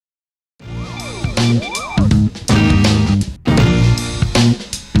Hello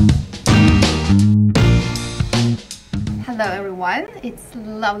everyone, it's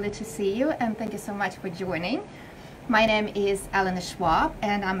lovely to see you and thank you so much for joining. My name is Elena Shvab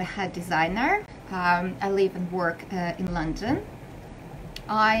and I'm a head designer. I live and work in London.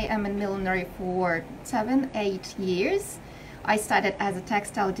 I am in millinery for 7-8 years. I started as a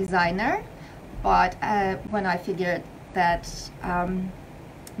textile designer, but when I figured that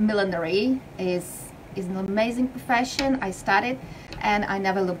millinery is an amazing profession, I started and I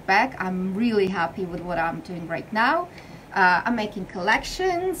never looked back. I'm really happy with what I'm doing right now. I'm making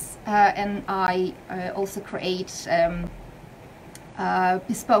collections and I also create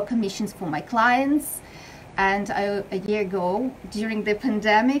bespoke commissions for my clients. And a year ago, during the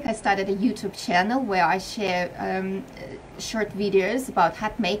pandemic, I started a YouTube channel where I share short videos about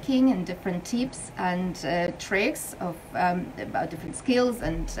hat making and different tips and tricks of about different skills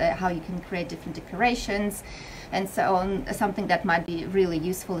and how you can create different decorations and so on, something that might be really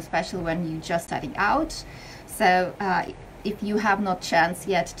useful, especially when you're just starting out. So if you have not chance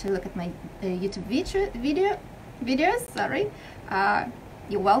yet to look at my YouTube videos,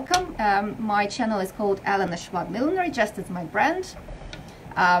 you're welcome. My channel is called Elena Shvab Millinery, just as my brand.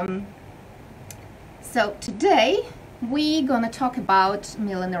 So today we're gonna talk about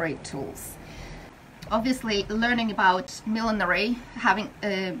millinery tools. Obviously, learning about millinery, having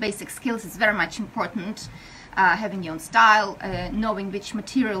basic skills is very much important. Having your own style, knowing which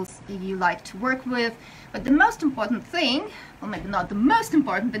materials you like to work with. But the most important thing, well maybe not the most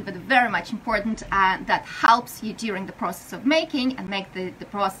important thing, but very much important, that helps you during the process of making and make the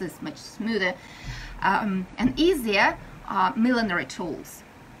process much smoother and easier, are millinery tools.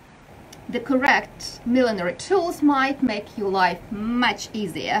 The correct millinery tools might make your life much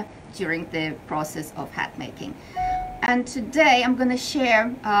easier during the process of hat making. And today I'm going to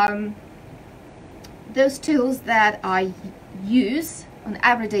share those tools that I use on an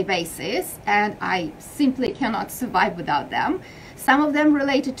everyday basis, and I simply cannot survive without them. Some of them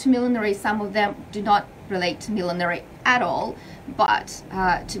related to millinery, some of them do not relate to millinery at all. But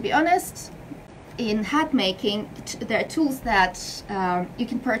to be honest, in hat making, there are tools that you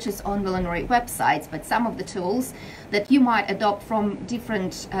can purchase on millinery websites, but some of the tools that you might adopt from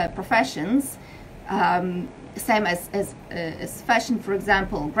different professions, same as fashion, for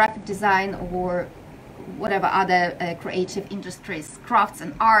example, graphic design, or whatever other creative industries, crafts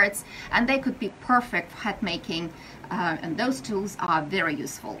and arts, and they could be perfect for hat making, and those tools are very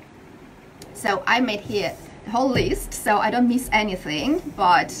useful. So I made here a whole list so I don't miss anything,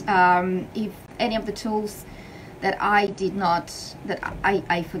 but if any of the tools that I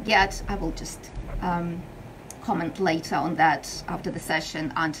forget, I will just comment later on that after the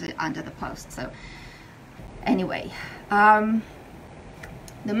session under the post. So anyway, the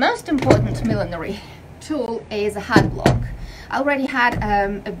most important millinery tool is a hat block. I already had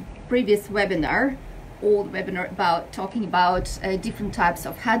a previous webinar about talking about different types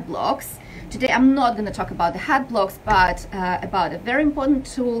of hat blocks. Today I'm not going to talk about the hat blocks, but about a very important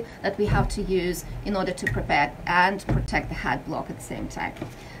tool that we have to use in order to prepare and protect the hat block at the same time.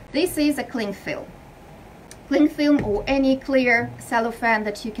 This is a cling film. Cling film, or any clear cellophane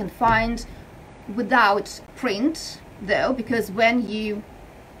that you can find without print, though, because when you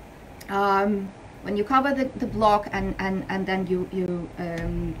cover the block and then you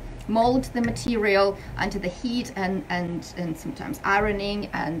mold the material under the heat and sometimes ironing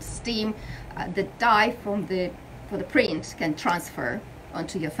and steam, the dye for the print can transfer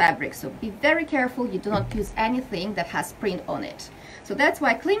onto your fabric. So be very careful you do not use anything that has print on it. So that's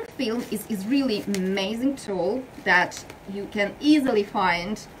why cling film is really amazing tool that you can easily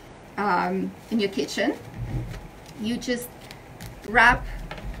find in your kitchen. You just wrap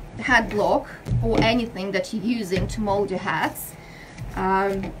the hat block or anything that you're using to mold your hats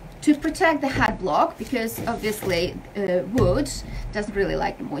to protect the hat block, because obviously wood doesn't really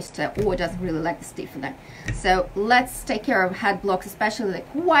like the moisture or doesn't really like the stiffener. So let's take care of hat blocks, especially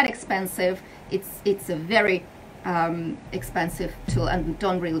they're quite expensive. It's a very expensive tool, and we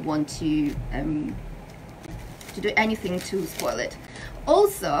don't really want to do anything to spoil it.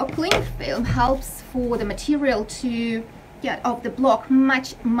 Also, cling film helps for the material to get off the block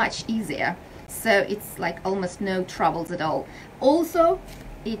much easier, so it's like almost no troubles at all. Also,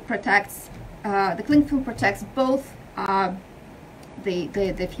 it protects the cling film protects both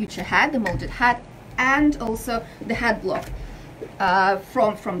the future hat, the molded hat, and also the hat block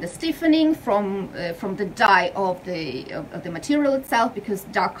from the stiffening, from the dye of the material itself, because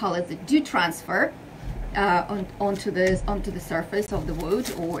dark colors that do transfer onto the surface of the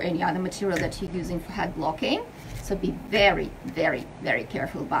wood or any other material that you're using for hat blocking. So be very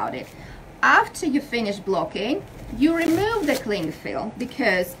careful about it. after you finish blocking, you remove the cling film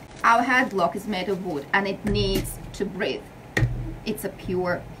because our head block is made of wood and it needs to breathe. It's a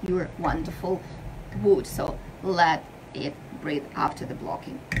pure, wonderful wood, so let it breathe after the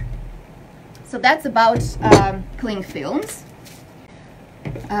blocking. So that's about cling films.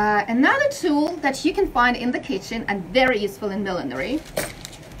 Another tool that you can find in the kitchen and very useful in millinery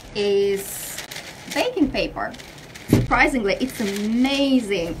is baking paper. Surprisingly, it's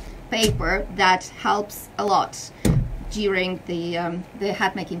amazing paper that helps a lot during the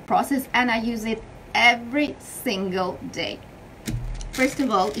hat making process, and I use it every single day. First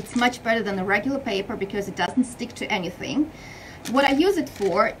of all, it's much better than the regular paper because it doesn't stick to anything. What I use it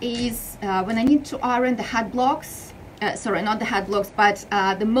for is when I need to iron the hat blocks, sorry, not the hat blocks, but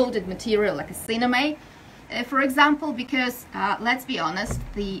the molded material like a cinema, for example, because let's be honest,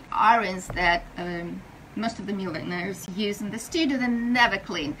 the irons that most of the milliners use in the studio, they're never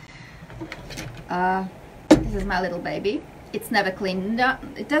clean. This is my little baby. It's never clean. No,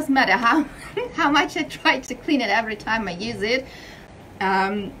 it doesn't matter how much I try to clean it every time I use it.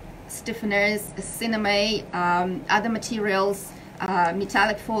 Stiffeners, cinema, other materials,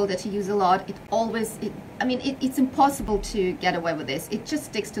 metallic foil that you use a lot. It's impossible to get away with this. It just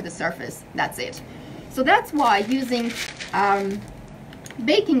sticks to the surface. That's it. So that's why using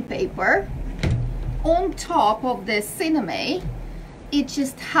baking paper on top of the cinema, it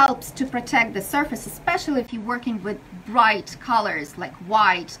just helps to protect the surface, especially if you're working with bright colors like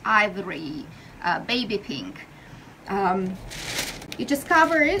white, ivory, baby pink. You just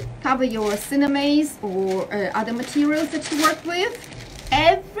cover your cinemas or other materials that you work with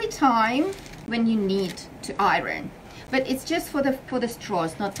every time when you need to iron. But it's just for the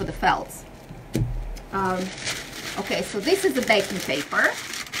straws, not for the felts. Okay, so this is the baking paper,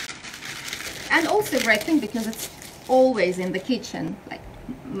 and also great thing because it's always in the kitchen, like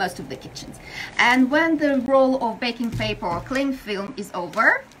most of the kitchens. And when the roll of baking paper or cling film is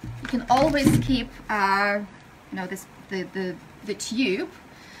over, you can always keep the tube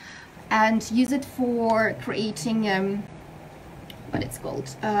and use it for creating what it's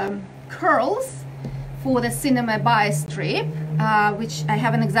called, curls for the cinema bias strip, which I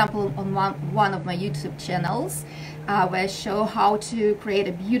have an example on one of my YouTube channels where I show how to create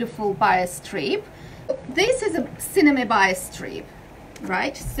a beautiful bias strip. This is a cinema bias strip,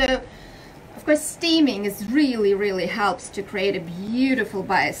 right? So of course steaming is really helps to create a beautiful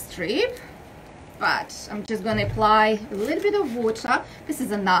bias strip, but I'm just going to apply a little bit of water. This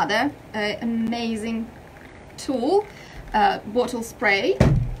is another amazing tool, bottle spray.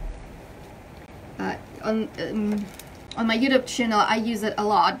 On my YouTube channel I use it a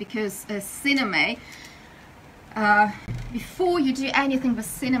lot because cinema, before you do anything with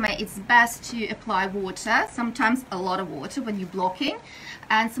cinema, it's best to apply water, sometimes a lot of water when you're blocking,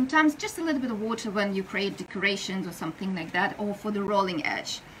 and sometimes just a little bit of water when you create decorations or something like that, or for the rolling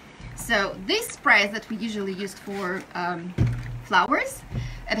edge. So these sprays that we usually use for flowers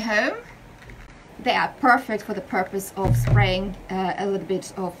at home, they are perfect for the purpose of spraying a little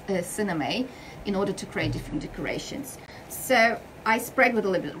bit of cinema in order to create different decorations. So I spray with a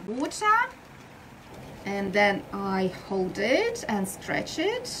little bit of water, and then I hold it and stretch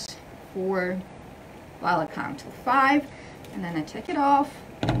it for, well, I count to 5, and then I take it off,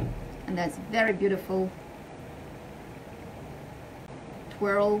 and that's very beautiful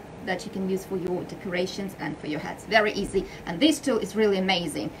twirl that you can use for your decorations and for your hats. Very easy, and this tool is really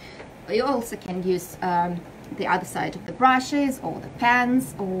amazing. You also can use the other side of the brushes or the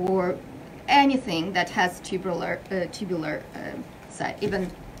pens or anything that has tubular side,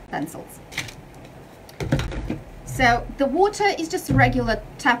 even pencils. So the water is just regular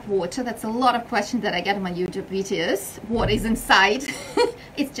tap water. That's a lot of questions that I get on my YouTube videos. What is inside?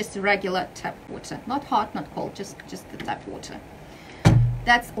 It's just regular tap water, not hot, not cold, just the tap water.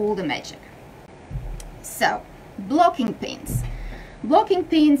 That's all the magic. So blocking pins. Blocking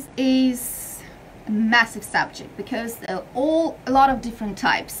pins is a massive subject because there are a lot of different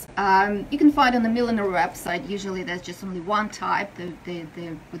types. You can find on the millinery website, usually there's just only one type,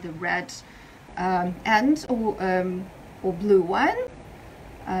 with the red end or blue one,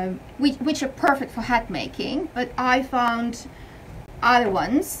 which are perfect for hat making, but I found other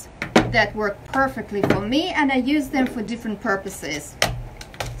ones that work perfectly for me, and I use them for different purposes.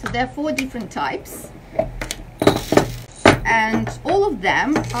 So there are 4 different types, and all of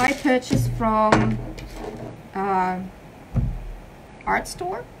them I purchased from art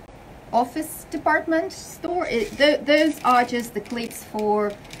store, office department store. Those are just the clips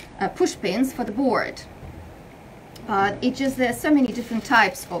for push pins for the board. There's so many different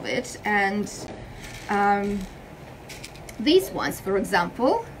types of it, and these ones, for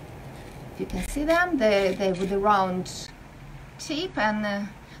example, if you can see them, they're with a round tip, and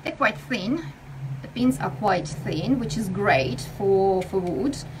they're quite thin. The pins are quite thin, which is great for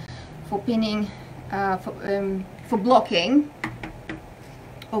wood, for pinning, for blocking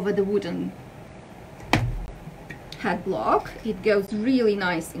over the wooden head block. It goes really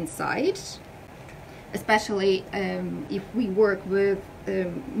nice inside, especially if we work with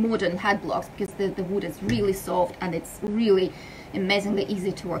modern head blocks, because the wood is really soft and it's really amazingly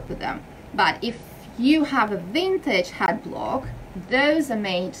easy to work with them. But if you have a vintage head block, those are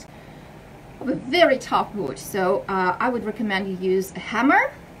made of a very tough wood, so I would recommend you use a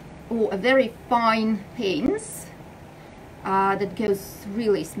hammer or a very fine pins that goes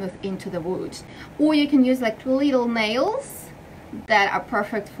really smooth into the wood, or you can use like little nails that are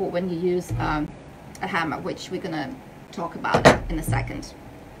perfect for when you use a hammer, which we're gonna talk about in a second.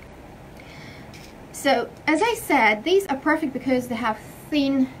 So as I said, these are perfect because they have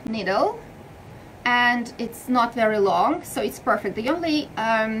thin needle and it's not very long, so it's perfect. The only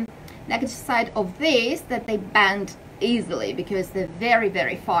negative side of this that they bend easily because they're very,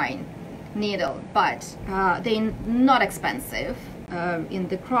 very fine needle, but they're not expensive. In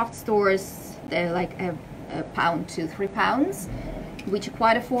the craft stores they're like a pound to £3, which are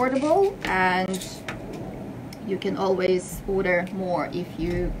quite affordable, and you can always order more if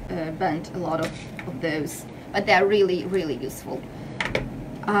you bend a lot of those, but they're really, really useful.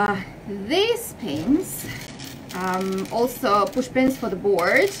 These pins, also push pins for the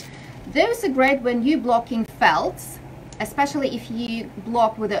board, those are great when you're blocking felts, especially if you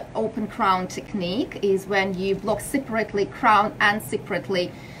block with an open crown technique, is when you block separately crown and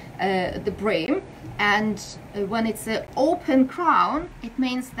separately the brim. And when it's an open crown, it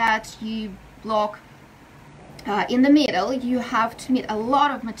means that you block in the middle. You have to meet a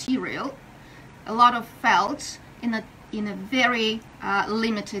lot of material, a lot of felt in a very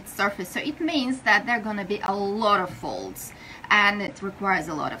limited surface. So it means that there are going to be a lot of folds, and it requires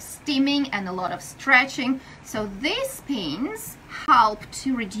a lot of steaming and a lot of stretching. So these pins help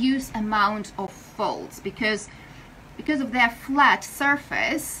to reduce amount of folds because of their flat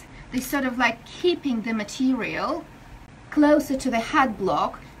surface. They sort of like keeping the material closer to the head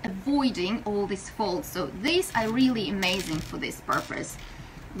block, avoiding all these folds. So these are really amazing for this purpose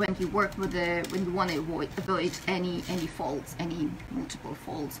when you work with when you want to avoid any folds, any multiple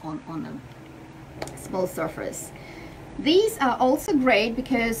folds on a small surface. These are also great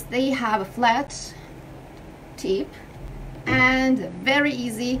because they have a flat tip and very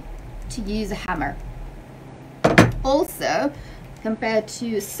easy to use a hammer. Also, compared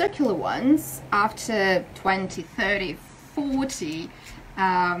to circular ones, after 20, 30, 40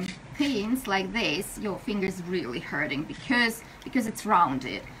 pins like this, your fingers really hurting because it's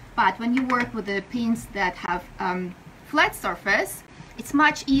rounded. But when you work with the pins that have flat surface, it's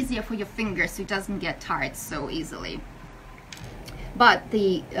much easier for your fingers, so it doesn't get tired so easily. But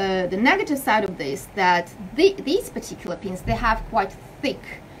the negative side of this, that these particular pins, they have quite thick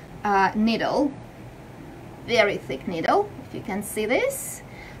needle, very thick needle, if you can see this,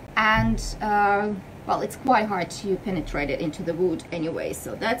 and well, it's quite hard to penetrate it into the wood anyway,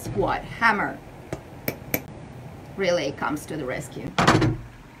 so that's what hammer really comes to the rescue.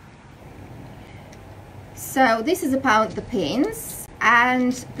 So this is about the pins,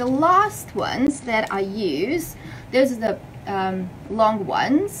 and the last ones that I use, those are the long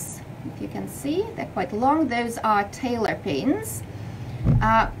ones. If you can see, they're quite long. Those are tailor pins.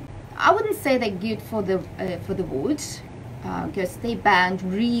 I wouldn't say they're good for the wood because they bend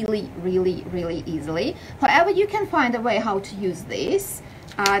really, really, really easily. However, you can find a way how to use this.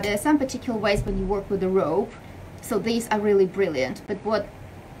 There are some particular ways when you work with the rope, so these are really brilliant. But what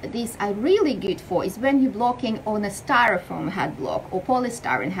these are really good for is when you're blocking on a styrofoam head block or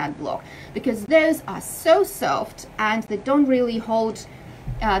polystyrene head block, because those are so soft and they don't really hold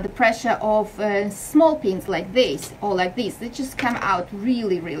the pressure of small pins like this or like this. They just come out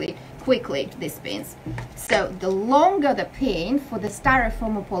really, really quickly, these pins. So the longer the pin for the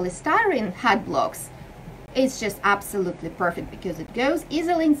styrofoam or polystyrene head blocks, it's just absolutely perfect because it goes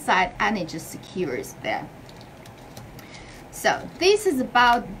easily inside and it just secures there. So this is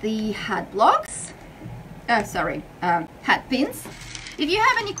about the head blocks, head pins. If you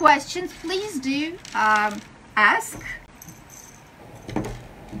have any questions, please do ask,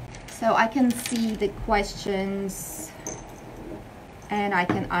 so I can see the questions and I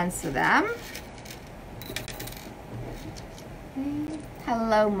can answer them.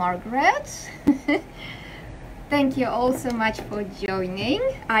 Hello, Margaret. Thank you all so much for joining.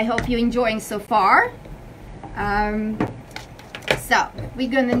 I hope you're enjoying so far. So we're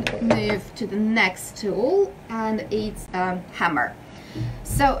gonna move to the next tool, and it's hammer.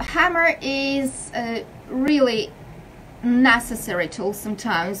 So hammer is a really necessary tool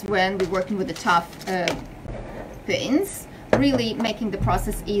sometimes when we're working with the tough pins, really making the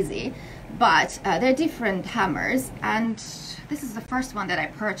process easy. But there are different hammers, and this is the first one that I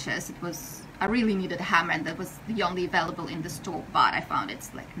purchased. I really needed a hammer, and that was the only available in the store, but I found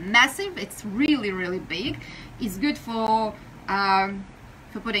it's like massive. It's really big. It's good for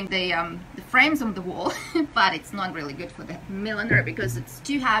putting the frames on the wall, but it's not really good for the millinery because it's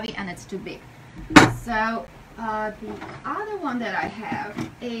too heavy and it's too big. So the other one that I have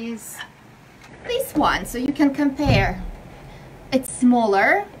is this one, so you can compare. It's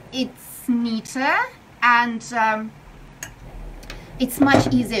smaller, it's neater, and it's much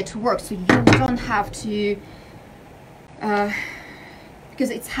easier to work, so you don't have to because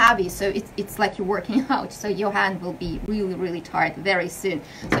it's heavy, so it's like you're working out, so your hand will be really tired very soon.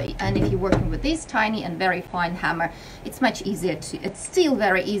 So, and if you're working with this tiny and very fine hammer, it's much easier it's still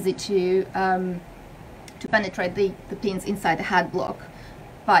very easy to penetrate the pins inside the head block,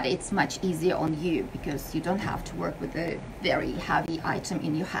 but it's much easier on you because you don't have to work with a very heavy item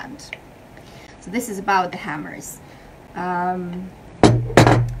in your hand. So this is about the hammers.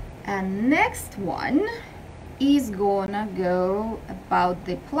 And next one is gonna go about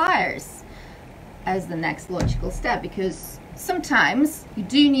the pliers as the next logical step, because sometimes you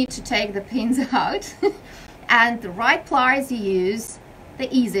do need to take the pins out and the right pliers you use, the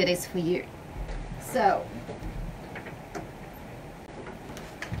easier it is for you. So,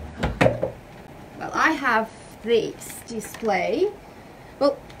 well, I have this display.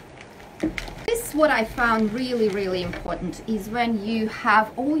 Well, this, what I found really important is when you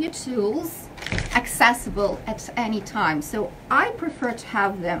have all your tools accessible at any time. So I prefer to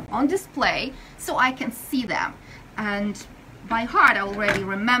have them on display so I can see them, and by heart I already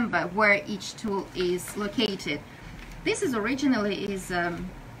remember where each tool is located. This is originally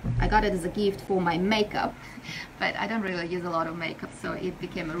I got it as a gift for my makeup, but I don't really use a lot of makeup, so it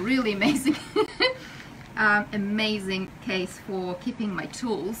became a really amazing amazing case for keeping my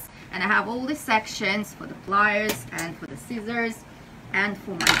tools. And I have all the sections for the pliers and for the scissors and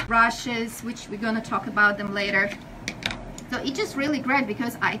for my brushes, which we're going to talk about them later. So it's just really great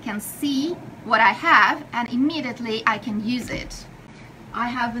because I can see what I have and immediately I can use it. I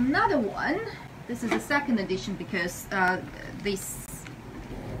have another one. This is a second edition because this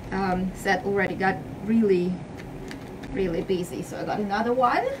set already got really busy, so I got another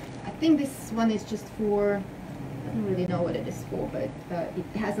one. I think this one is just for, I don't really know what it is for, but it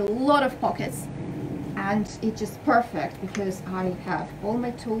has a lot of pockets and it's just perfect because I have all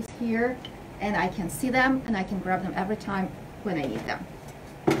my tools here and I can see them and I can grab them every time when I need them.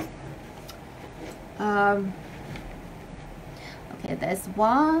 Okay, there's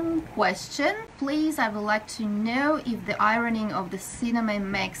one question. Please, I would like to know if the ironing of the cinnamon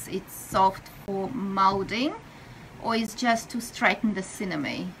makes it soft for molding or is just to straighten the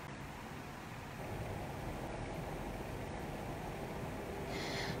cinnamon.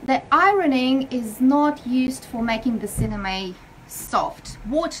 The ironing is not used for making the cinnamon soft.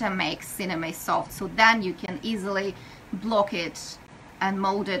 Water makes cinnamon soft, so then you can easily block it and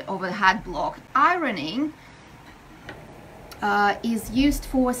mold it over the head block. Ironing is used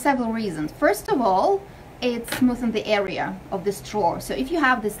for several reasons. First of all, it smoothens the area of the straw. So if you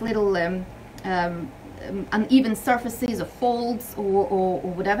have this little uneven surfaces or folds or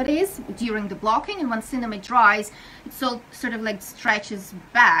whatever it is during the blocking, and when cinnamon dries, it sort of like stretches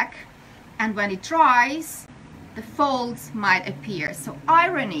back, and when it dries, the folds might appear. So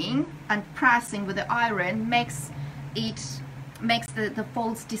ironing and pressing with the iron makes the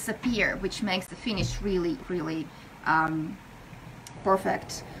folds disappear, which makes the finish really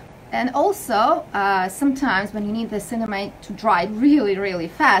perfect. And also sometimes when you need the cinnamon to dry really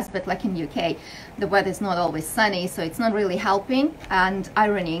fast, but like in UK the weather is not always sunny, so it's not really helping, and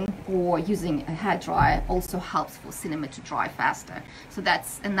ironing or using a hair dryer also helps for cinnamon to dry faster. So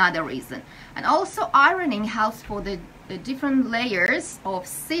that's another reason. And also ironing helps for the different layers of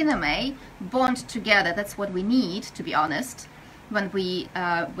cinnamon bond together. That's what we need, to be honest. When we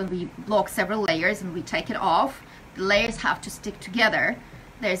block several layers and we take it off, the layers have to stick together.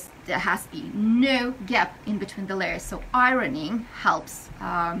 There has to be no gap in between the layers, so ironing helps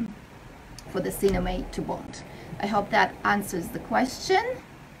for the cinnamon to bond. I hope that answers the question,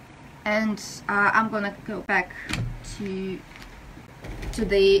 and I'm gonna go back to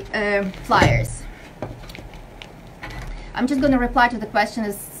the pliers. I'm just gonna reply to the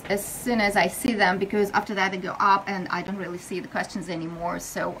questions as soon as I see them, because after that they go up and I don't really see the questions anymore,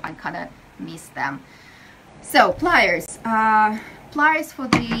 so I kind of miss them. So pliers. Pliers for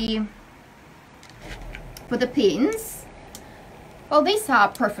the pins. Well, these are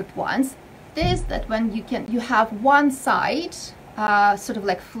perfect ones. This, that when you have one side sort of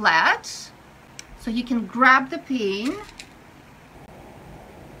like flat, so you can grab the pin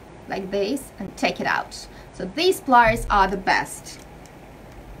like this and take it out. So these pliers are the best.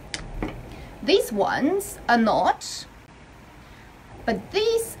 These ones are not, but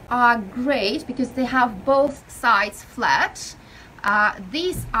these are great because they have both sides flat.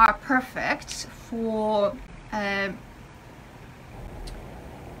 These are perfect for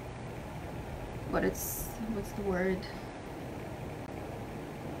what's the word?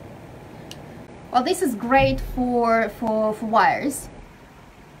 Well, this is great for wires.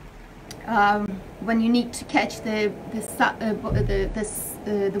 When you need to catch the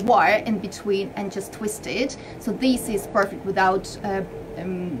wire in between and just twist it. So this is perfect without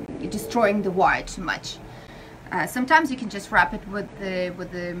destroying the wire too much. Sometimes you can just wrap it with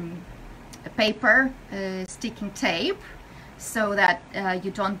the paper sticking tape, so that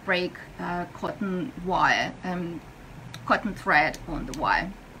you don't break cotton wire, cotton thread on the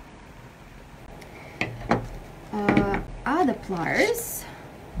wire. Other pliers.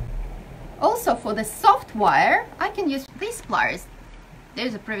 Also for the soft wire, I can use these pliers.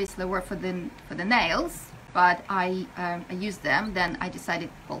 There's a previously were for the nails, but I used them. Then I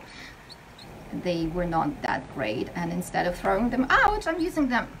decided, well, they were not that great, and instead of throwing them out, I'm using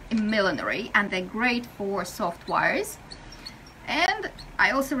them in millinery, and they're great for soft wires. And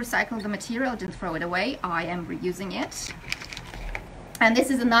I also recycled the material, didn't throw it away. I am reusing it. And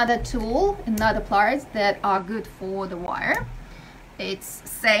this is another tool, another pliers that are good for the wire. It's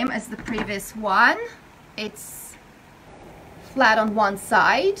same as the previous one. It's flat on one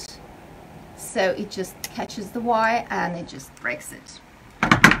side, so it just catches the wire and it just breaks it.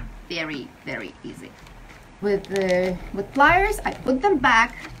 Very, very easy. With pliers, I put them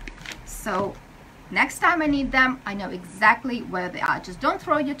back, so next time I need them, I know exactly where they are. Just don't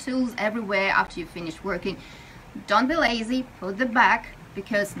throw your tools everywhere after you finish working. Don't be lazy, put them back,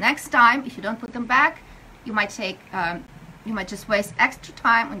 because next time, if you don't put them back, you might just waste extra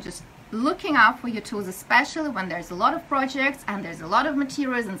time on just looking out for your tools, especially when there's a lot of projects and there's a lot of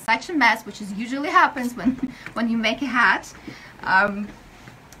materials and such a mess, which is usually happens when you make a hat.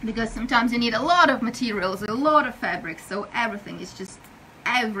 Because sometimes you need a lot of materials, a lot of fabrics, so everything is just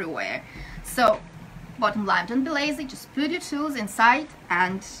everywhere. So bottom line, don't be lazy, just put your tools inside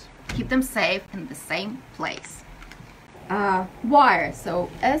and keep them safe in the same place. Wire. So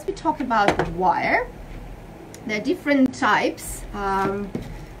as we talk about the wire, there are different types.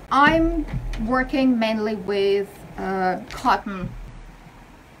 I'm working mainly with cotton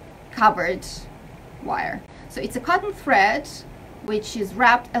covered wire. So it's a cotton thread which is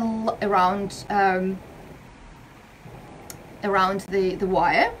wrapped around the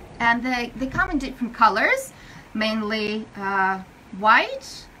wire, and they come in different colors, mainly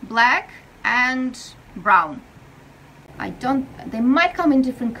white, black and brown. They might come in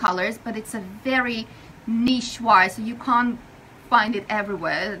different colors, but it's a very niche wire, so you can't find it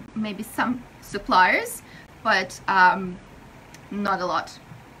everywhere. Maybe some suppliers, but not a lot.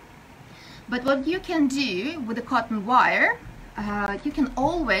 But what you can do with the cotton wire, you can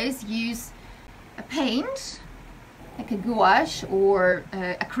always use a paint, like a gouache or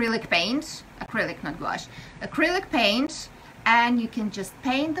acrylic paint, not gouache, acrylic paint, and you can just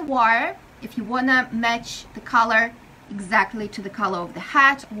paint the wire if you want to match the color exactly to the color of the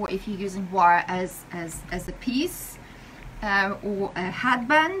hat, or if you're using wire as a piece or a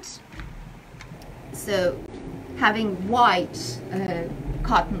headband. So having white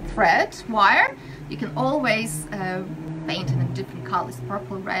cotton thread wire, you can always paint in different colors,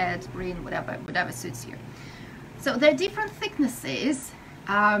 purple, red, green, whatever suits you. So there are different thicknesses.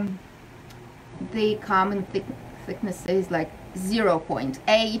 They come in thicknesses like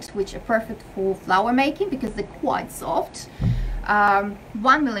 0.8, which are perfect for flower making because they're quite soft. 1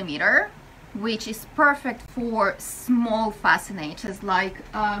 millimeter, which is perfect for small fascinators, like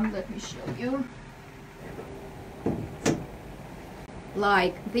let me show you,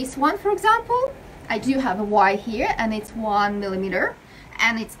 like this one, for example. I do have a wire here, and it's 1 millimeter,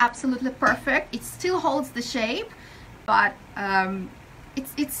 and it's absolutely perfect. It still holds the shape, but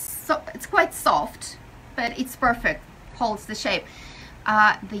it's quite soft, but it's perfect, holds the shape.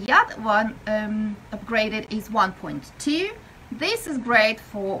 The other one upgraded is 1.2. This is great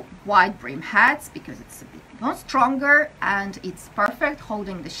for wide brim hats because it's a bit more stronger and it's perfect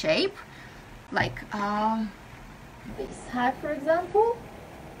holding the shape, like this hat, for example.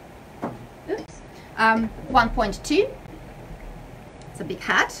 Oops. 1.2. It's a big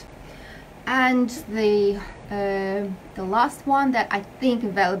hat. And the last one that I think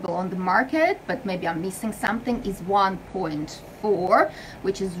available on the market, but maybe I'm missing something, is 1.4,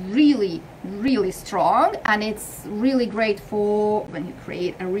 which is really, really strong, and it's really great for when you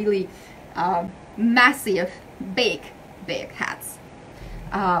create a really massive, big hats,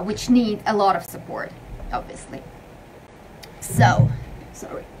 which need a lot of support, obviously. So,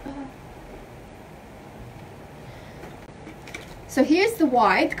 sorry. So here's the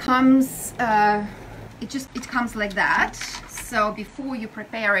wire. It comes, it comes like that. So before you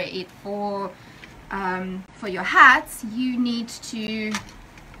prepare it for your hats, you need to,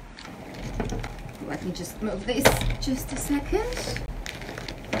 let me just move this just a second.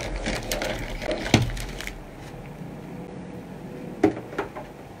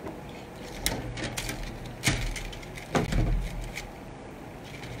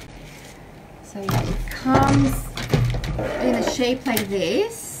 So it comes in a shape like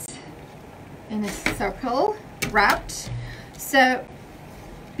this, in a circle, wrapped. So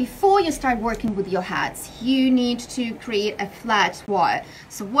before you start working with your hats, you need to create a flat wire.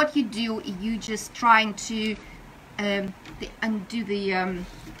 So what you do, you just trying to undo the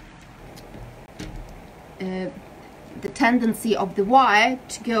tendency of the wire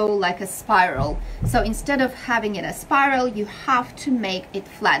to go like a spiral. So instead of having it a spiral, you have to make it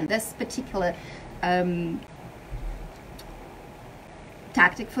flat. This particular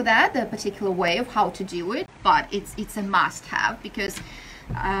tactic for that, the particular way of how to do it, but it's a must-have, because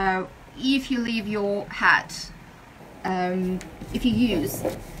if you leave your hat, if you use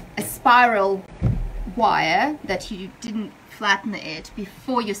a spiral wire that you didn't flatten it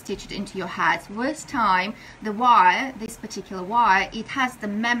before you stitch it into your hat, with time the wire, this particular wire, it has the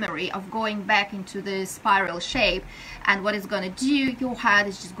memory of going back into the spiral shape, and what it's going to do, your hat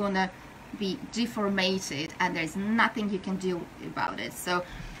is just going to be deformated, and there's nothing you can do about it. So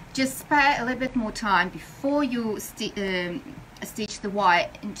just spare a little bit more time before you stitch the wire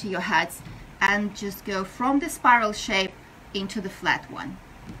into your hats, and just go from the spiral shape into the flat one.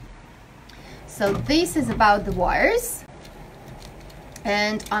 So this is about the wires,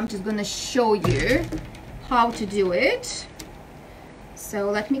 and I'm just going to show you how to do it. So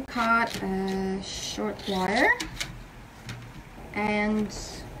let me cut a short wire and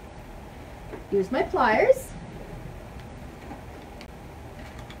use my pliers.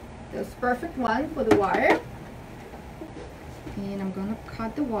 Those perfect one for the wire, and I'm gonna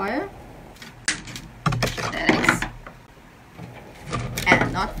cut the wire. There it is.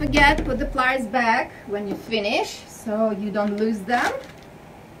 And not forget, put the pliers back when you finish so you don't lose them.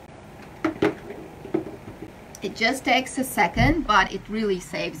 It just takes a second, but it really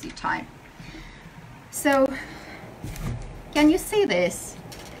saves you time. So can you see this?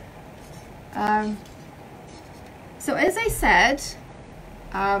 So as I said,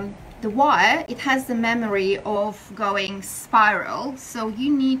 the wire, it has the memory of going spiral, so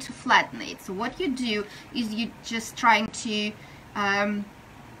you need to flatten it. So what you do is you just trying to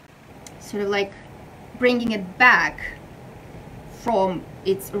sort of like bringing it back from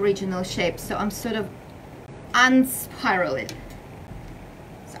its original shape. So I'm sort of unspiral it.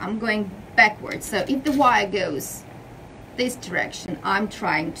 So I'm going backwards. So if the wire goes this direction, I'm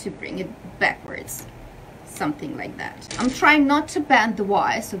trying to bring it backwards, something like that. I'm trying not to bend the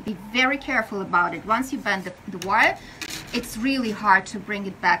wire, so be very careful about it. Once you bend the wire, it's really hard to bring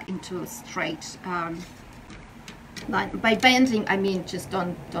it back into a straight line. By bending, I mean just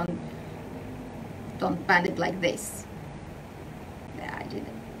don't bend it like this. Yeah, I did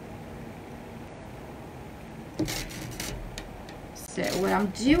it. So what I'm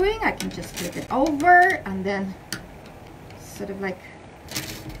doing, I can just flip it over and then sort of like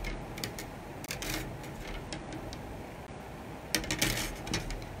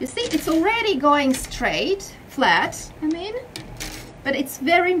you see, it's already going straight, flat, I mean, but it's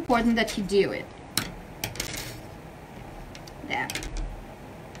very important that you do it. There.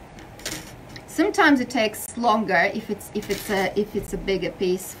 Sometimes it takes longer if it's a bigger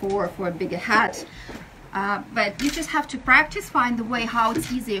piece for a bigger hat, but you just have to practice, find the way how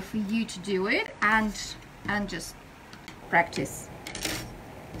it's easier for you to do it, and just practice.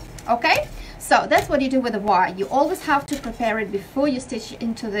 Okay, so that's what you do with the wire. You always have to prepare it before you stitch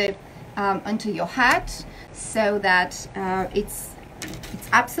into your hat, so that it's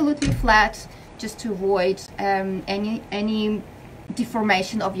absolutely flat, just to avoid any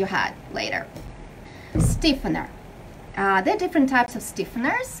deformation of your hat later. Stiffener. There are different types of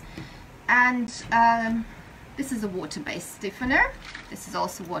stiffeners, and this is a water-based stiffener. This is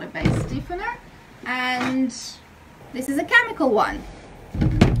also water-based stiffener, and this is a chemical one.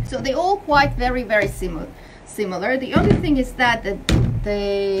 So they're all quite very similar. The only thing is that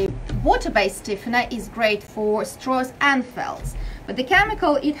the water-based stiffener is great for straws and felts, but the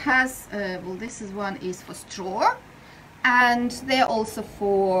chemical it has, well, this is one is for straw, and they're also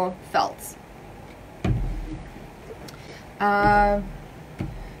for felts.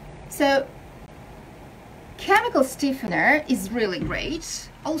 So chemical stiffener is really great.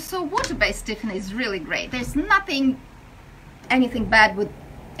 Also water-based stiffener is really great. There's anything bad with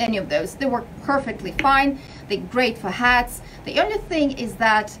any of those. They work perfectly fine. They're great for hats. The only thing is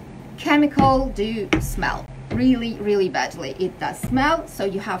that chemical do smell really, really badly. It does smell, so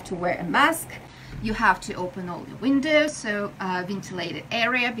you have to wear a mask. You have to open all the windows, so ventilated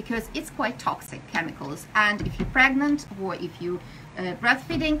area, because it's quite toxic chemicals. And if you're pregnant or if you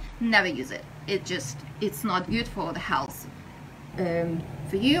breastfeeding, never use it. It's not good for the health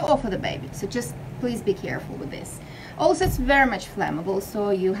for you or for the baby. So just please be careful with this. Also, it's very much flammable,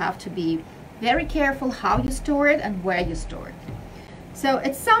 so you have to be very careful how you store it and where you store it. So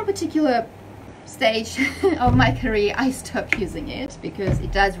at some particular stage of my career, I stopped using it because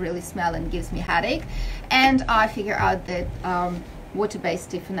it does really smell and gives me headache, and I figure out that water-based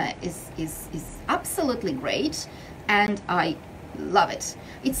stiffener is absolutely great, and I love it.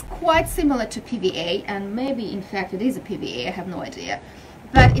 It's quite similar to PVA, and maybe in fact it is a PVA, I have no idea,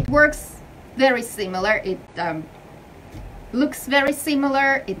 but it works very similar. It looks very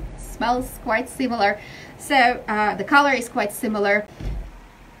similar, it smells quite similar, so the color is quite similar.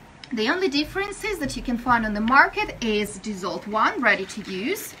 The only differences that you can find on the market is dissolved one, ready to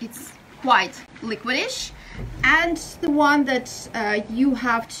use. It's quite liquidish, and the one that you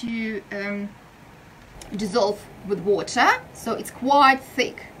have to dissolve with water, so it's quite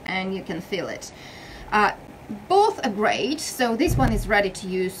thick and you can feel it. Both are great. So this one is ready to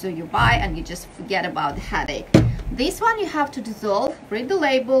use, so you buy and you just forget about the headache. This one you have to dissolve. Read the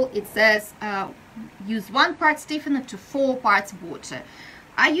label. It says use 1 part stiffener to 4 parts water.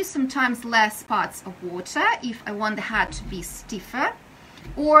 I use sometimes less parts of water if I want the hat to be stiffer,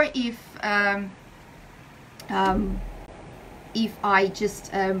 or if I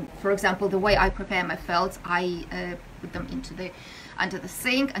just, for example, the way I prepare my felts, I put them under the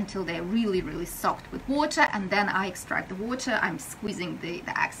sink until they're really, really soaked with water, and then I extract the water. I'm squeezing the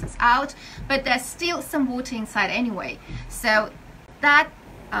excess out, but there's still some water inside anyway. So that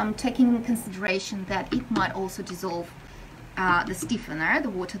I'm taking into consideration that it might also dissolve the stiffener, the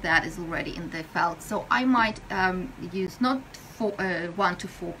water that is already in the felt. So I might use not 1 to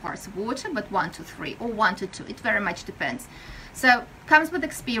 4 parts of water, but 1 to 3 or 1 to 2. It very much depends. So comes with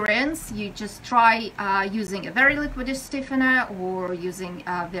experience. You just try using a very liquidish stiffener, or using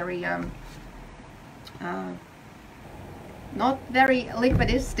a very not very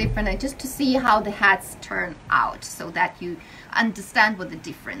liquidish stiffener, just to see how the hats turn out, so that you understand what the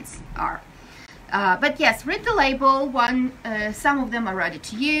difference are. But yes, read the label. Some of them are ready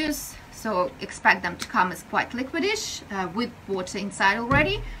to use, so expect them to come as quite liquidish with water inside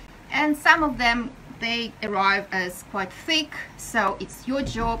already, and some of them they arrive as quite thick, so it's your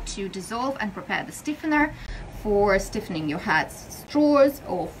job to dissolve and prepare the stiffener for stiffening your hats, straws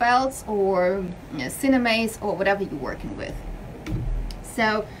or felts, or cinemays, or whatever you're working with.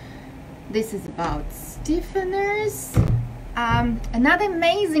 So this is about stiffeners. Another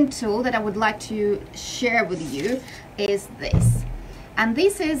amazing tool that I would like to share with you is this, and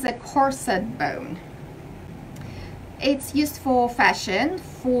this is a corset bone. It's used for fashion,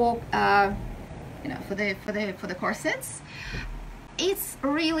 for for the corsets. It's a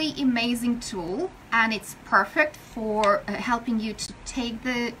really amazing tool, and it's perfect for helping you to take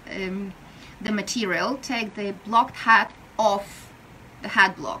the material, take the blocked hat off the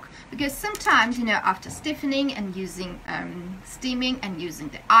hat block, because sometimes, after stiffening and using steaming and using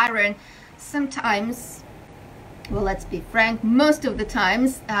the iron, sometimes, well, let's be frank, most of the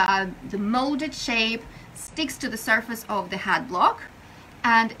times the molded shape sticks to the surface of the hat block,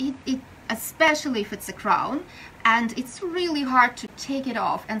 and it especially if it's a crown, and it's really hard to take it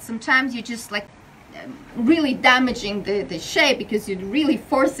off, and sometimes you're just like really damaging the shape, because you're really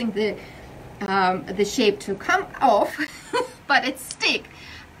forcing the shape to come off but it stick,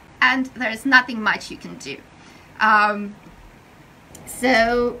 and there's nothing much you can do.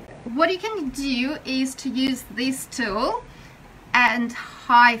 So what you can do is to use this tool. And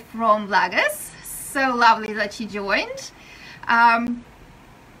hi from Lagos, so lovely that you joined.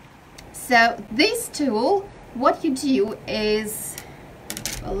 So this tool, what you do is,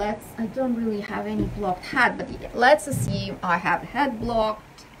 well, I don't really have any blocked hat, but let's assume I have a hat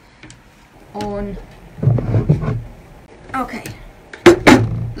blocked on. Okay,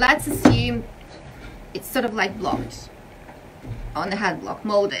 let's assume it's sort of like blocked on the hat block,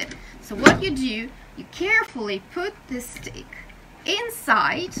 molded. So what you do, you carefully put the stick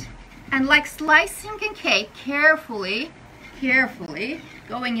inside And like slicing a cake, carefully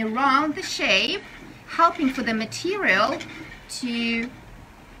going around the shape, helping for the material to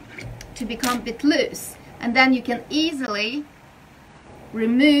become a bit loose. And then you can easily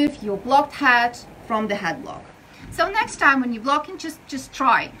remove your blocked head from the head block. So next time when you're blocking, just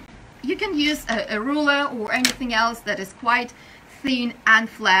try. You can use a ruler or anything else that is quite thin and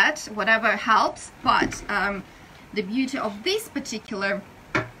flat, whatever helps. But the beauty of this particular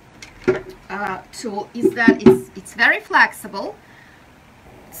tool is that it's very flexible,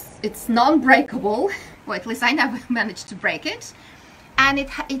 it's non-breakable, or at least I never managed to break it, and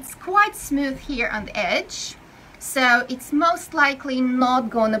it's quite smooth here on the edge, so it's most likely not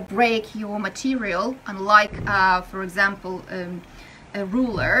gonna break your material, unlike for example a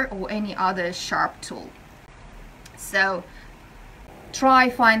ruler or any other sharp tool. So try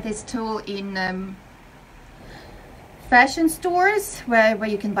find this tool in fashion stores where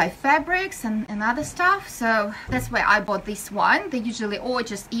you can buy fabrics and other stuff. So that's where I bought this one. They usually, or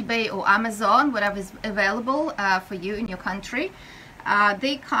just eBay or Amazon, whatever is available for you in your country.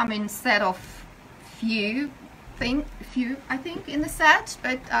 They come in set of few I think in the set,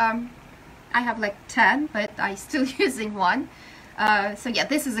 but I have like 10, but I still using one. So yeah,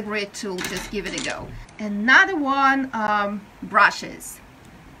 this is a great tool, just give it a go. Another one, brushes.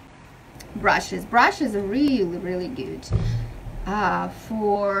 Brushes are really good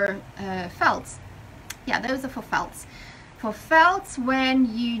for felts. Yeah, those are for felts. For felts,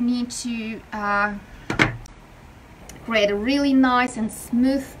 when you need to create a really nice and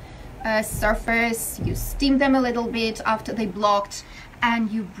smooth surface, you steam them a little bit after they blocked and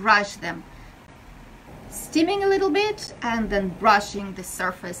you brush them. Steaming a little bit and then brushing the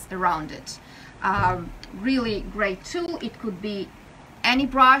surface around it. Really great tool. It could be any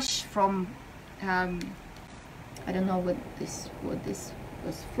brush from I don't know what this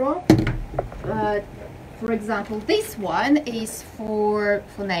was from. For example, this one is for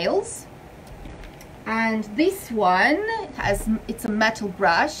nails, and this one it's a metal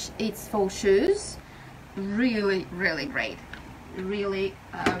brush. It's for shoes. Really great. Really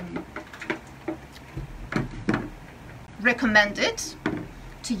recommend it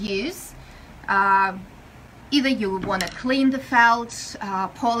to use. Either you want to clean the felt,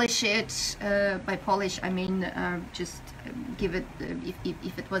 polish it. By polish, I mean just give it,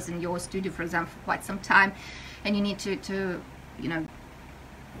 if it was in your studio, for example, for quite some time, and you need to you know,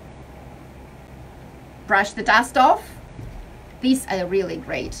 brush the dust off. These are really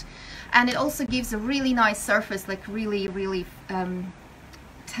great. And it also gives a really nice surface, like really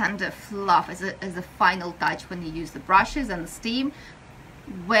tender fluff as a final touch when you use the brushes and the steam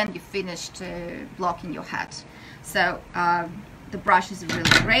when you finished blocking your head. So the brushes are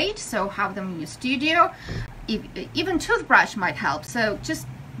really great, so have them in your studio. Even toothbrush might help. So just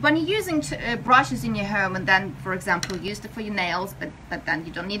when you're using brushes in your home, and then for example used it for your nails, but then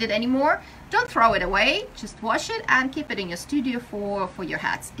you don't need it anymore, don't throw it away, just wash it and keep it in your studio for your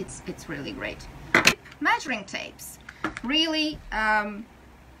hats. It's really great. Measuring tapes, really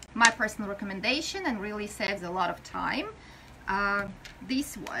my personal recommendation, and really saves a lot of time.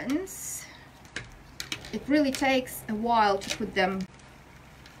 These ones, it really takes a while to put them,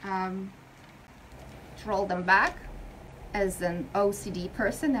 to roll them back. As an OCD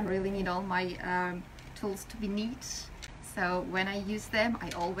person, I really need all my tools to be neat. So when I use them, I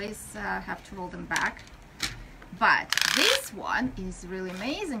always have to roll them back. But this one is really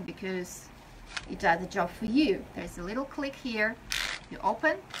amazing because it does the job for you. There's a little click here, you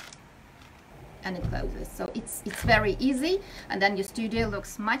open, and it closes. So it's very easy, and then your studio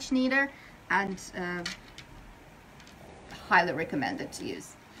looks much neater, and highly recommended to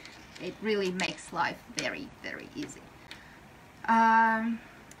use. It really makes life very easy.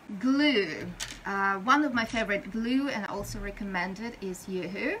 Glue. One of my favorite glue, and also recommended, is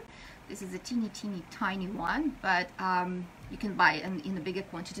Yoo-hoo. This is a teeny tiny one, but you can buy in the bigger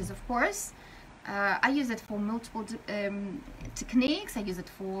quantities, of course. I use it for multiple techniques. I use it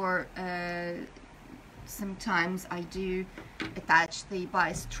for sometimes I do attach the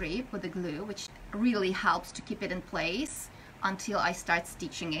bias strip with the glue, which really helps to keep it in place until I start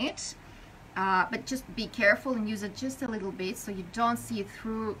stitching it. But just be careful and use it just a little bit so you don't see it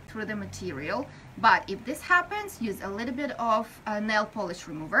through the material. But if this happens, use a little bit of nail polish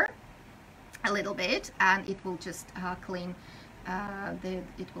remover, a little bit, and it will just clean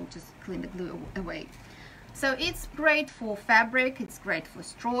the glue away. So it's great for fabric, it's great for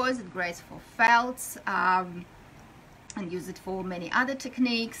straws, it's great for felts, and use it for many other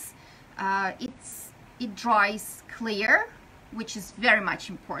techniques. It dries clear which is very much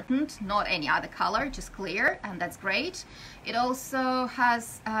important, not any other color, just clear, and that's great. It also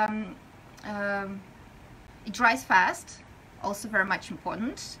has, it dries fast, also very much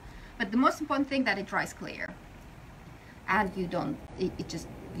important, but the most important thing that it dries clear, and you don't,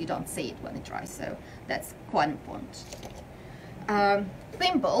 you don't see it when it dries, so that's quite important.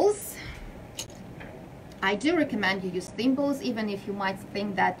 Thimbles. I do recommend you use thimbles, even if you might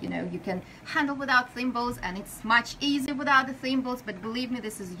think that, you know, you can handle without thimbles and it's much easier without the thimbles, but believe me,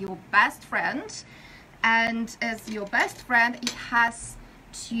 this is your best friend, and as your best friend, it has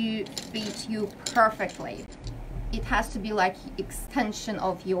to fit you perfectly. It has to be like extension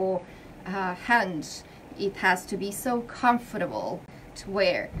of your hand. It has to be so comfortable to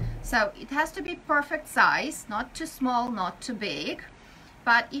wear. So it has to be perfect size, not too small, not too big.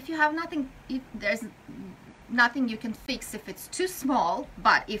 But if you have nothing, if there's nothing you can fix if it's too small,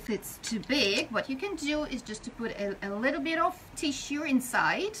 but if it's too big, what you can do is just to put a little bit of tissue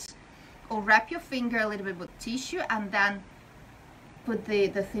inside, or wrap your finger a little bit with tissue and then put the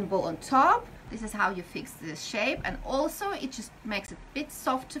thimble on top. This is how you fix the shape, and also it just makes it a bit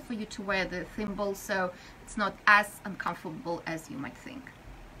softer for you to wear the thimble, so it's not as uncomfortable as you might think.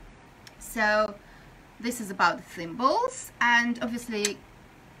 So this is about the thimbles, and obviously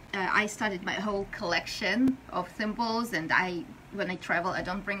I started my whole collection of thimbles, and when I travel, I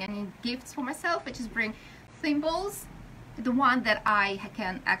don't bring any gifts for myself. I just bring thimbles, the one that I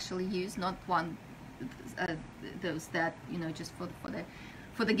can actually use, not one those that, you know, just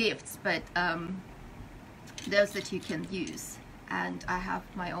for the gifts, but those that you can use. And I have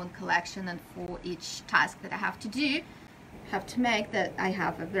my own collection, and for each task that I have to do, have to make, that I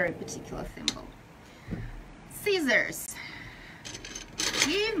have a very particular thimble. Scissors.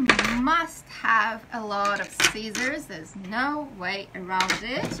 You must have a lot of scissors. There's no way around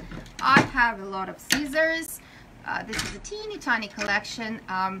it. I have a lot of scissors. This is a teeny tiny collection.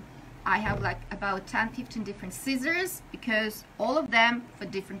 I have like about 10-15 different scissors, because all of them for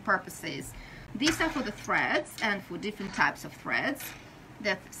different purposes. These are for the threads and for different types of threads.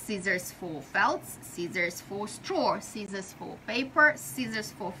 The scissors for felts, scissors for straw, scissors for paper,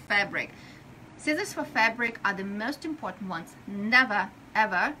 scissors for fabric. Scissors for fabric are the most important ones. Never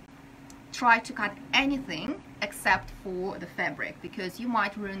ever try to cut anything except for the fabric, because you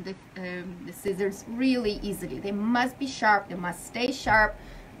might ruin the scissors really easily. They must be sharp, they must stay sharp.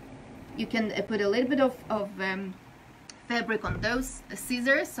 You can put a little bit of fabric on those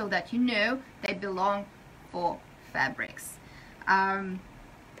scissors so that you know they belong for fabrics.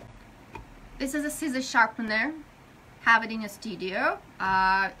 This is a scissor sharpener. Have it in your studio.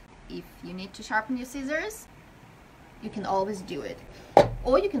 If you need to sharpen your scissors, you can always do it,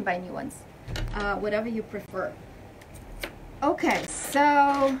 or you can buy new ones, whatever you prefer. Okay,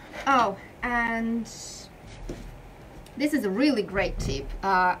 so and this is a really great tip.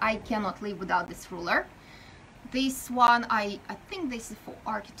 I cannot live without this ruler. This one, I think this is for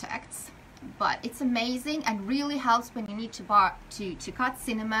architects, but it's amazing and really helps when you need to cut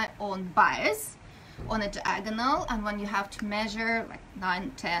cinema on bias, on a diagonal, and when you have to measure like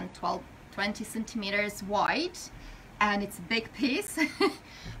 9, 10, 12, 20 centimeters wide, and it's a big piece.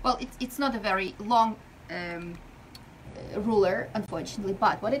 Well, it's not a very long ruler, unfortunately,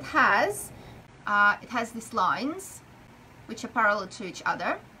 but what it has these lines which are parallel to each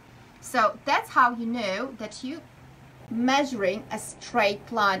other. So that's how you know that you measuring a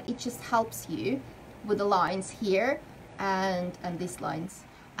straight line. It just helps you with the lines here and these lines.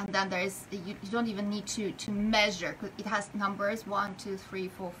 And then there is, you don't even need to measure, because it has numbers 1, 2, 3,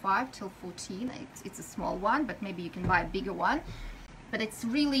 4, 5 till 14. It's a small one, but maybe you can buy a bigger one. But it's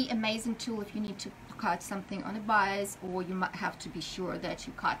really amazing tool if you need to cut something on a bias, or you might have to be sure that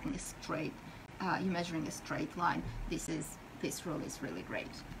you're cutting a straight, you're measuring a straight line. This rule is really great.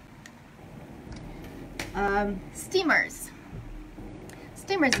 Steamers.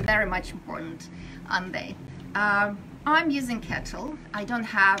 Steamers are very much important, aren't they? I'm using kettle. I don't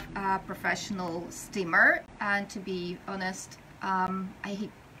have a professional steamer, and to be honest,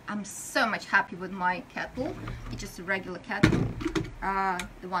 I'm so much happy with my kettle. It's just a regular kettle,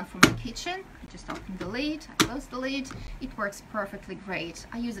 the one from the kitchen. I just open the lid, I close the lid. It works perfectly great.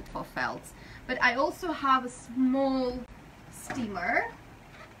 I use it for felts, but I also have a small steamer.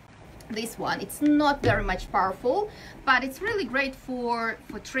 This one, it's not very much powerful, but it's really great for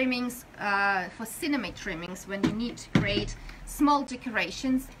trimmings, for cinema trimmings, when you need to create small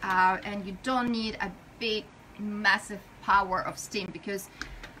decorations, and you don't need a big massive power of steam, because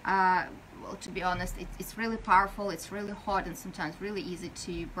well, to be honest, it's really powerful, it's really hot, and sometimes really easy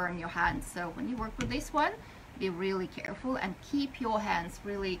to burn your hands. So when you work with this one, be really careful and keep your hands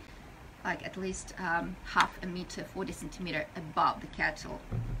really like at least half a meter, 40 centimeter above the kettle.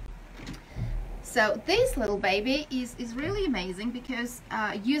 So this little baby is really amazing because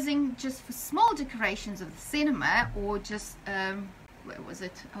using just for small decorations of the cinema, or just where was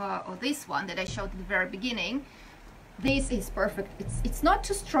it, or this one that I showed at the very beginning, this is perfect. It's not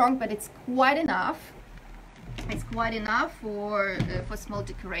too strong, but it's quite enough. It's quite enough for small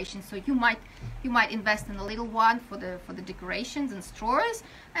decorations. So you might invest in a little one for the decorations and straws,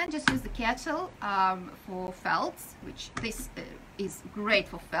 and just use the kettle for felts, which this is great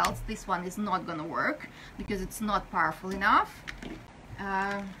for felts. This one is not gonna work because it's not powerful enough.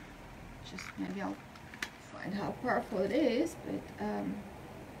 Just maybe I'll find how powerful it is, but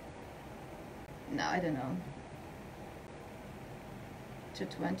no, I don't know.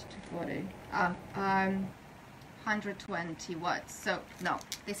 220 to 40. 120 watts. So no,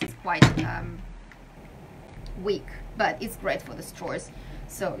 this is quite weak, but it's great for the straws.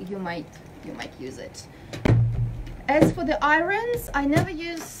 So you might use it. As for the irons, I never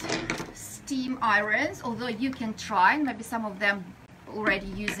use steam irons, although you can try, and maybe some of them already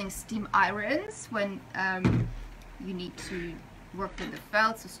using steam irons when you need to work with the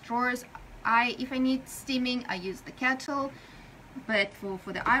felts or straws. If I need steaming, I use the kettle, but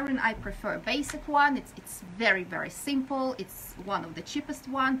for the iron I prefer a basic one. It's very simple. It's one of the cheapest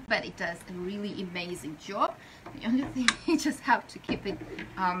one, but it does a really amazing job. The only thing, you just have to keep it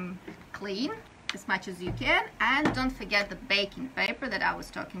clean as much as you can, and don't forget the baking paper that I was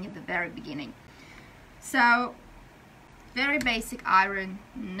talking at the very beginning. So very basic iron,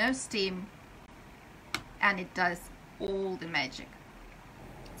 no steam, and it does all the magic.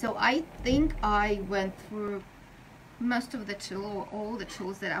 So I think I went through most of the tool, or all the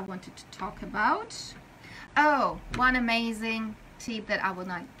tools that I wanted to talk about. Oh, one amazing tip that I will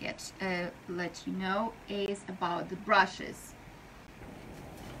not let you know is about the brushes.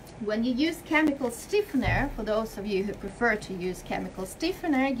 When you use chemical stiffener, for those of you who prefer to use chemical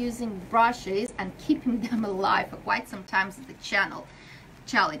stiffener, using brushes and keeping them alive for quite some time is the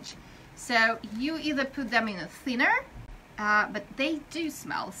challenge. So you either put them in a thinner, but they do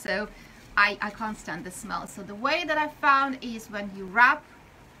smell, so I can't stand the smell. So the way that I found is when you wrap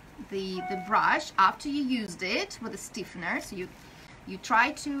the brush after you used it with a stiffener, so you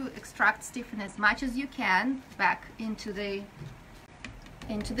try to extract stiffener as much as you can back into the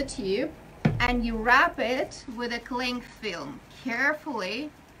tube, and you wrap it with a cling film. Carefully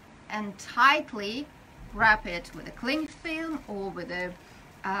and tightly wrap it with a cling film or with a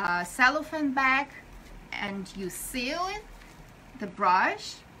cellophane bag, and you seal the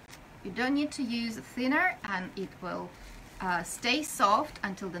brush. You don't need to use a thinner, and it will stay soft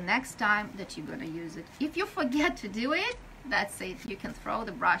until the next time that you're going to use it. If you forget to do it, that's it. You can throw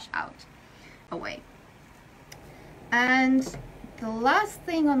the brush away. And the last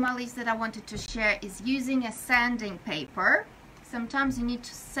thing on my list that I wanted to share is using a sanding paper. Sometimes you need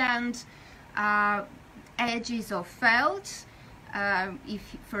to sand edges of felt.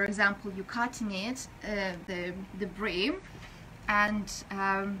 If, for example, you're cutting it, the brim. And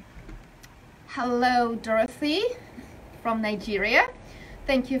hello, Dorothy from Nigeria.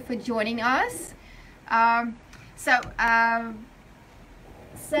 Thank you for joining us.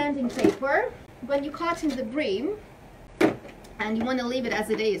 Sanding paper. When you're cutting the brim, and you want to leave it as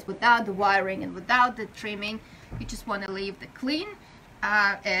it is without the wiring and without the trimming, you just want to leave the clean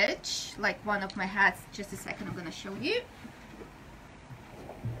edge, like one of my hats. Just a second, I'm going to show you.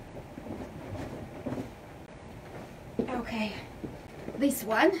 Okay, this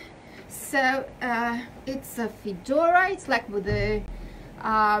one. So it's a fedora. It's like with a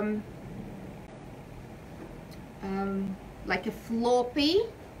like a floppy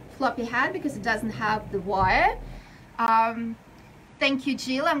hat, because it doesn't have the wire. Thank you,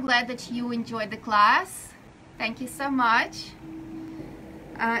 Jill. I'm glad that you enjoyed the class. Thank you so much.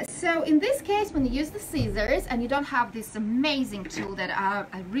 So in this case, when you use the scissors and you don't have this amazing tool that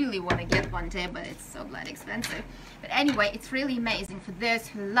I really want to get one day, but it's so bloody expensive. But anyway, it's really amazing for those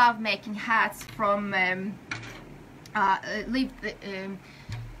who love making hats from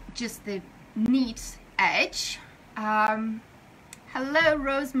just the neat edge. Hello,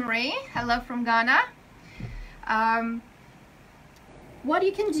 Rosemary. Hello from Ghana. What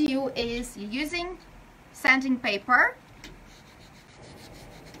you can do is you're using sanding paper,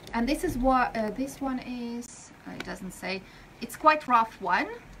 and this is what this one is. It doesn't say. It's quite rough one.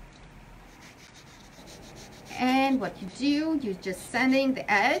 And what you do, you're just sanding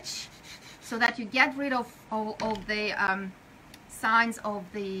the edge so that you get rid of all of the signs of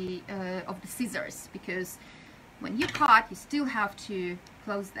the scissors, because when you cut, you still have to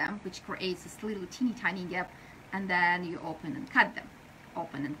close them, which creates this little teeny tiny gap, and then you open and cut them.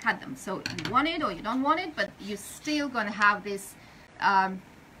 open and cut them. So you want it or you don't want it, but you're still going to have this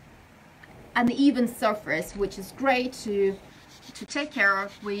uneven surface, which is great to take care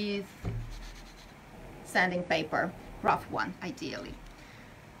of with sanding paper, rough one ideally.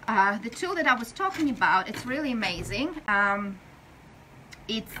 The tool that I was talking about, it's really amazing.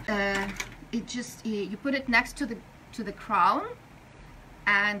 You put it next to the crown,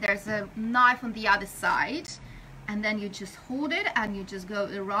 and there's a knife on the other side, and then you just hold it and you just go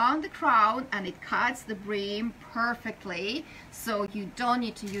around the crown, and it cuts the brim perfectly. So you don't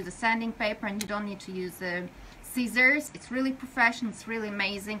need to use a sanding paper, and you don't need to use scissors. It's really professional, it's really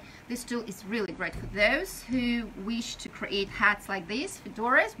amazing. This tool is really great for those who wish to create hats like this,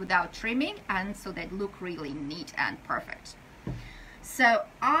 fedoras, without trimming, and so they look really neat and perfect. So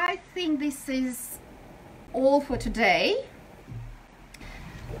I think this is all for today,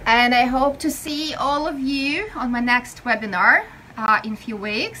 and I hope to see all of you on my next webinar in a few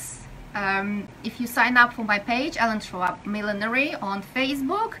weeks. If you sign up for my page, Elena Shvab Millinery on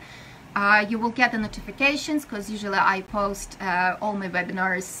Facebook, you will get the notifications, because usually I post all my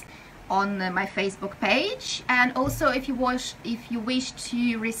webinars on my Facebook page. And also, if you wish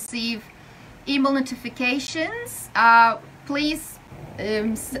to receive email notifications, please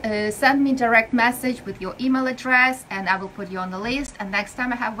send me direct message with your email address, and I will put you on the list. And next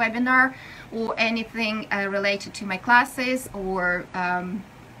time I have webinar or anything related to my classes, or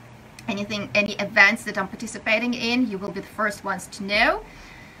any events that I'm participating in, you will be the first ones to know.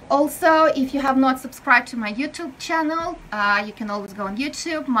 Also, if you have not subscribed to my YouTube channel, you can always go on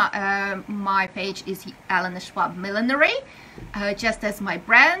YouTube. My page is Elena Shvab Millinery, just as my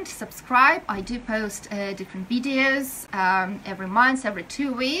brand. Subscribe. I do post different videos every month, every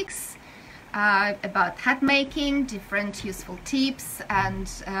 2 weeks, about hat making, different useful tips,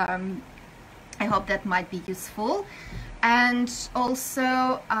 and I hope that might be useful. And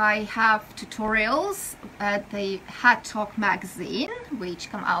also I have tutorials at the Hat Talk magazine, which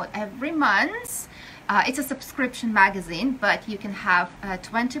come out every month. It's a subscription magazine, but you can have a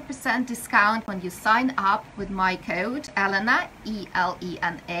 20% discount when you sign up with my code Elena,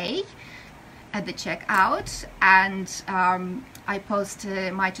 E-L-E-N-A, at the checkout. And I post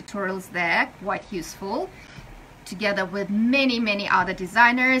my tutorials there, quite useful, together with many other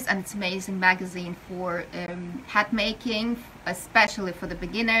designers. And it's an amazing magazine for hat making, especially for the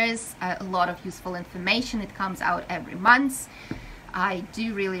beginners. A lot of useful information. It comes out every month. I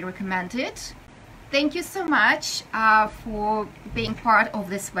do really recommend it. Thank you so much for being part of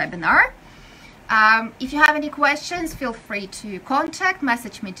this webinar. If you have any questions, feel free to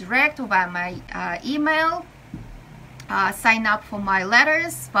message me direct or via my email. Sign up for my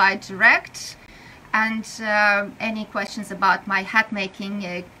letters by direct. And any questions about my hat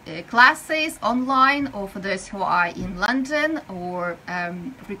making classes online, or for those who are in London, or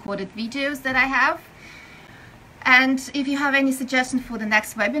recorded videos that I have. And if you have any suggestions for the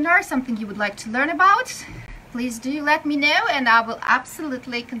next webinar, something you would like to learn about, please do let me know, and I will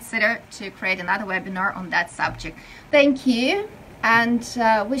absolutely consider to create another webinar on that subject. Thank you, and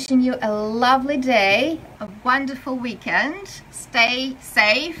wishing you a lovely day, a wonderful weekend. Stay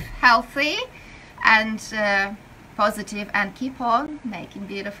safe, healthy, and positive, and keep on making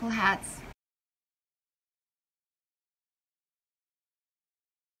beautiful hats.